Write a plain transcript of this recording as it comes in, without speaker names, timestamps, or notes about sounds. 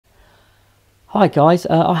Hi guys,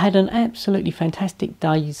 I had an absolutely fantastic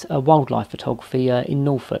day's wildlife photography in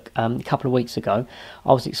Norfolk a couple of weeks ago.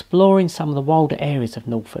 I was exploring some of the wilder areas of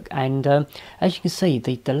Norfolk, and as you can see,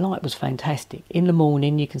 the light was fantastic. In the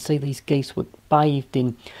morning you can see these geese were bathed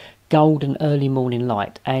in golden early morning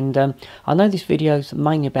light, and I know this video is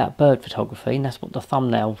mainly about bird photography, and that's what the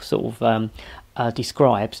thumbnail sort of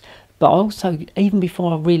describes. But also, even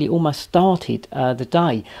before I really almost started the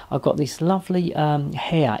day, I got this lovely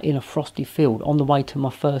hare in a frosty field on the way to my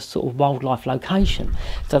first sort of wildlife location.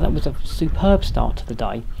 So that was a superb start to the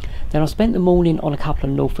day. Then I spent the morning on a couple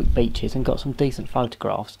of Norfolk beaches and got some decent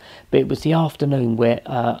photographs. But it was the afternoon where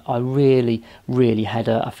I really had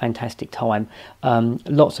a fantastic time.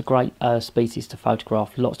 Lots of great species to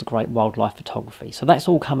photograph, lots of great wildlife photography. So that's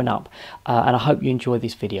all coming up, and I hope you enjoy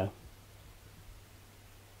this video.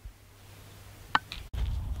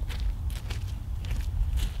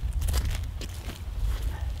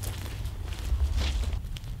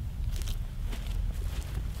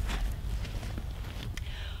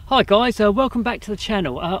 Hi guys, welcome back to the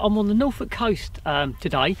channel. I'm on the Norfolk coast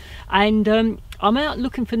today, and I'm out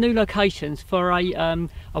looking for new locations for a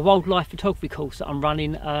wildlife photography course that I'm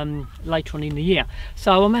running later on in the year.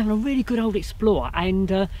 So I'm having a really good old explore,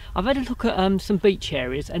 and I've had a look at some beach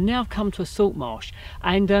areas, and now I've come to a salt marsh.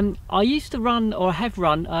 And I used to run, or have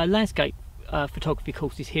run, landscape photography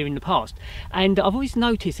courses here in the past, and I've always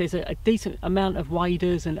noticed there's a decent amount of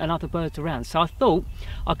waders and other birds around, so I thought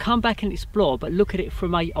I'd come back and explore, but look at it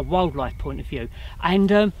from a wildlife point of view.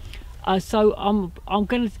 And so I'm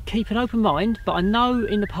going to keep an open mind, but I know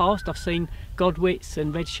in the past I've seen Godwits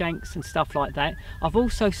and Redshanks and stuff like that. I've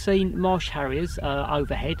also seen Marsh Harriers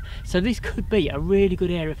overhead, so this could be a really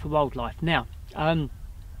good area for wildlife. Now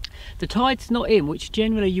the tide's not in, which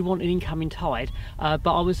generally you want an incoming tide, but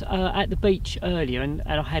I was at the beach earlier, and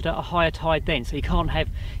I had a higher tide then, so you can't have,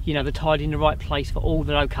 you know, the tide in the right place for all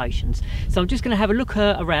the locations. So I'm just going to have a look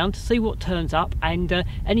around to see what turns up, and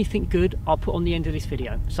anything good I'll put on the end of this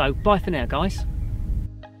video. So bye for now guys.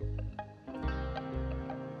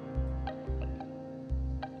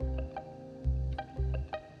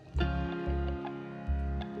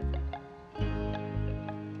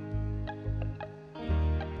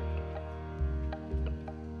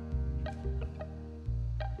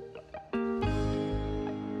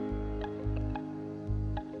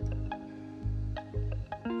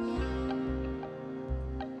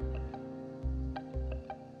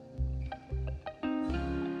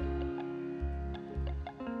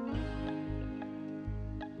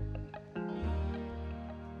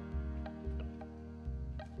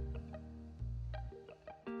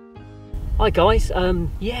 Hi guys,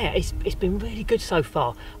 yeah, it's been really good so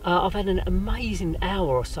far. I've had an amazing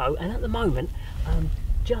hour or so, and at the moment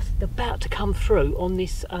just about to come through on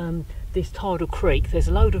this this tidal creek. There's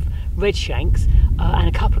a load of Redshanks and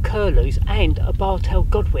a couple of Curlews and a Tailed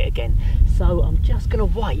Godwit again, so I'm just going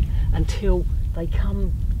to wait until they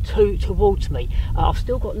come towards me. I've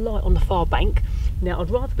still got light on the far bank. Now I'd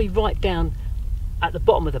rather be right down at the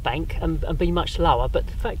bottom of the bank and be much lower, but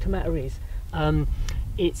the fact of the matter is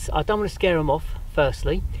I don't want to scare them off,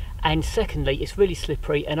 firstly, and secondly it's really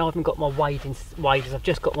slippery and I haven't got my waders, I've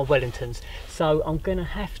just got my Wellingtons, so I'm going to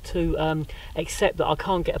have to accept that I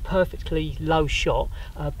can't get a perfectly low shot,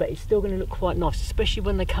 but it's still going to look quite nice, especially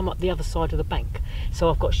when they come up the other side of the bank.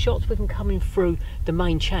 So I've got shots with them coming through the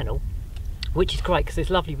main channel, which is great because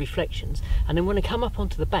there's lovely reflections, and then when they come up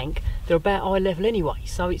onto the bank they're about eye level anyway,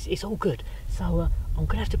 so it's all good. So I'm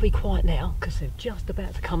going to have to be quiet now because they're just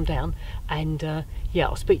about to come down, and yeah,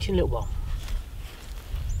 I'll speak to you in a little while.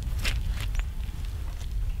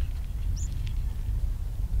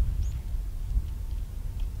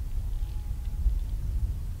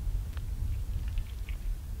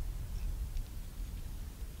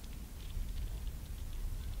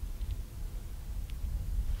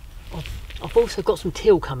 I've also got some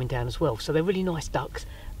teal coming down as well, so they're really nice ducks,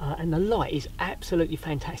 and the light is absolutely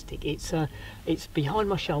fantastic. It's behind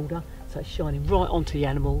my shoulder, so it's shining right onto the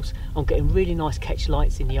animals. I'm getting really nice catch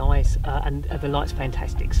lights in the eyes, and the light's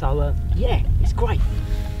fantastic. So yeah, it's great.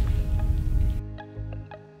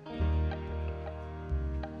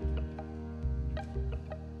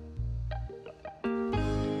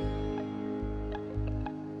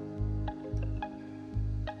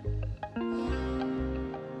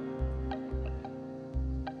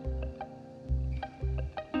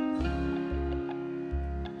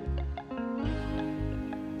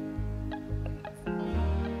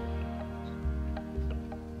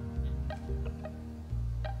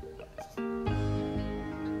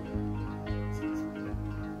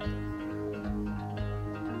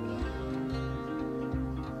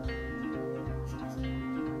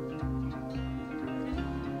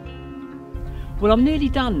 Well, I'm nearly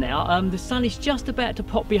done now. The sun is just about to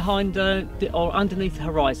pop behind or underneath the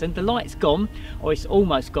horizon. The light's gone, or it's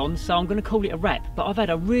almost gone, so I'm going to call it a wrap. But I've had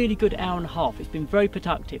a really good hour and a half. It's been very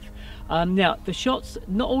productive. Now, the shots,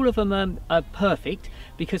 not all of them are perfect,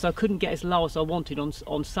 because I couldn't get as low as I wanted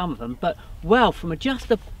on some of them. But, well, from just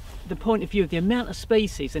the point of view of the amount of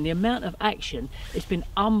species and the amount of action, it's been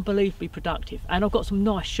unbelievably productive. And I've got some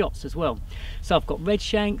nice shots as well. So I've got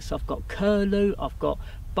Redshanks, I've got Curlew, I've got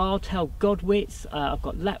Tailed Godwits, I've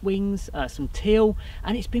got lapwings, some teal,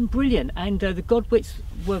 and it's been brilliant. And the Godwits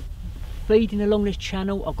were feeding along this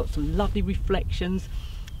channel. I've got some lovely reflections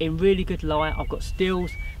in really good light. I've got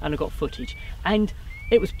stills and I've got footage, and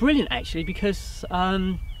it was brilliant actually, because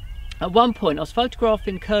at one point I was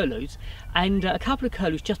photographing curlews, and a couple of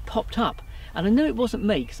curlews just popped up, and I knew it wasn't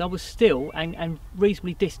me because I was still and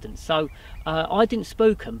reasonably distant, so I didn't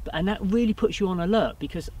spook them. And that really puts you on alert,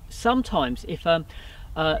 because sometimes if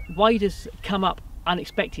waders come up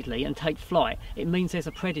unexpectedly and take flight, it means there's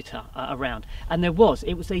a predator around. And it was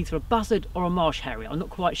either a buzzard or a Marsh Harrier. I'm not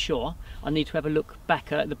quite sure. I need to have a look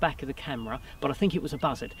back at the back of the camera, but I think it was a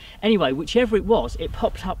buzzard. Anyway, whichever it was, it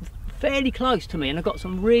popped up fairly close to me, and I got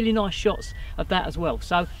some really nice shots of that as well.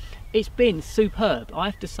 So it's been superb, I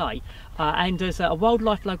have to say. And as a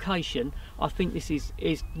wildlife location, I think this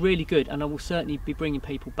is really good, and I will certainly be bringing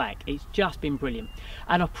people back. It's just been brilliant.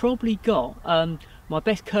 And I've probably got my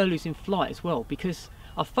best curlews in flight as well, because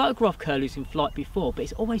I've photographed curlews in flight before, but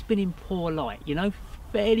it's always been in poor light, you know,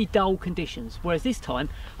 fairly dull conditions. Whereas this time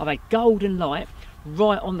I've had golden light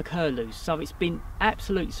right on the curlews, so it's been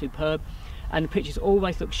absolutely superb. And the pictures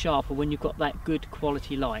always look sharper when you've got that good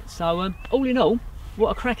quality light. So all in all, what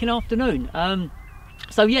a cracking afternoon.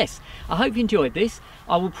 So yes, I hope you enjoyed this.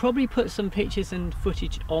 I will probably put some pictures and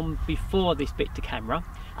footage on before this bit to camera,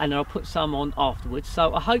 and then I'll put some on afterwards.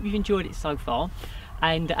 So I hope you've enjoyed it so far.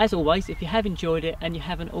 And as always, if you have enjoyed it and you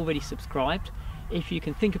haven't already subscribed, if you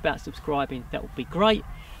can think about subscribing, that would be great.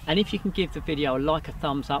 And if you can give the video a like, a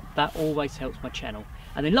thumbs up, that always helps my channel.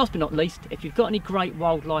 And then last but not least, if you've got any great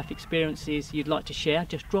wildlife experiences you'd like to share,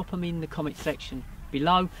 just drop them in the comment section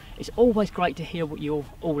below. It's always great to hear what you're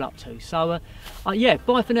all up to. So yeah,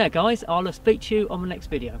 bye for now guys. I'll speak to you on the next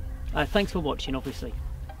video. Thanks for watching, obviously.